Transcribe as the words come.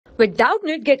With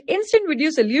Doubtnut, get instant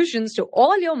video solutions to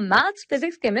all your maths,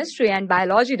 physics, chemistry, and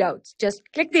biology doubts. Just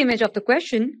click the image of the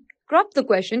question, crop the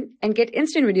question, and get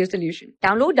instant video solution.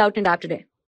 Download Doubtnut app today.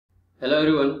 Hello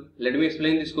everyone, let me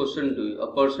explain this question to you.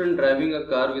 A person driving a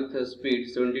car with a speed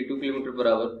 72 km per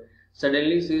hour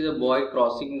suddenly sees a boy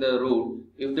crossing the road.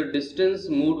 If the distance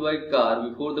moved by car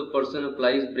before the person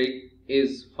applies brake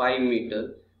is 5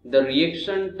 meters, the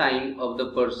reaction time of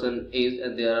the person is,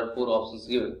 and there are 4 options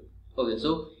given. Okay,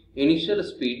 so initial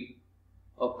speed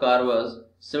of car was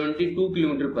 72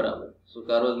 km per hour. So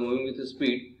car was moving with a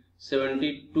speed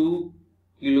 72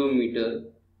 km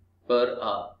per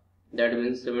hour. That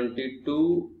means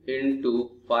 72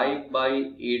 into 5 by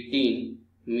 18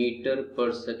 meter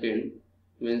per second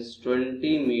means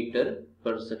 20 meter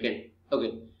per second.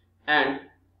 Okay, and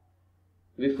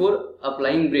before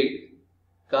applying brake,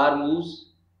 car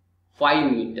moves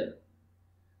 5 meter.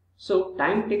 So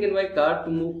time taken by car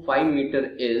to move 5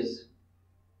 meter is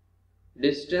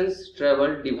distance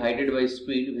traveled divided by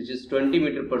speed, which is 20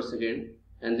 meter per second,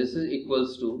 and this is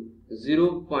equals to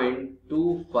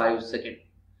 0.25 second.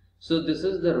 So this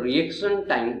is the reaction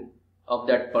time of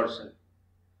that person.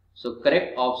 So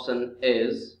correct option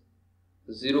is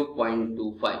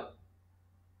 0.25.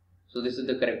 So this is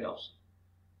the correct option.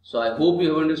 So I hope you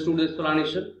have understood this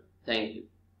explanation. Thank you.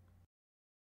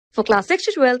 For class 6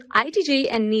 to 12, IIT JEE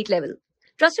and NEET level.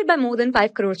 Trusted by more than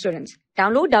 5 crore students.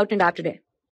 Download Doubtnut app today.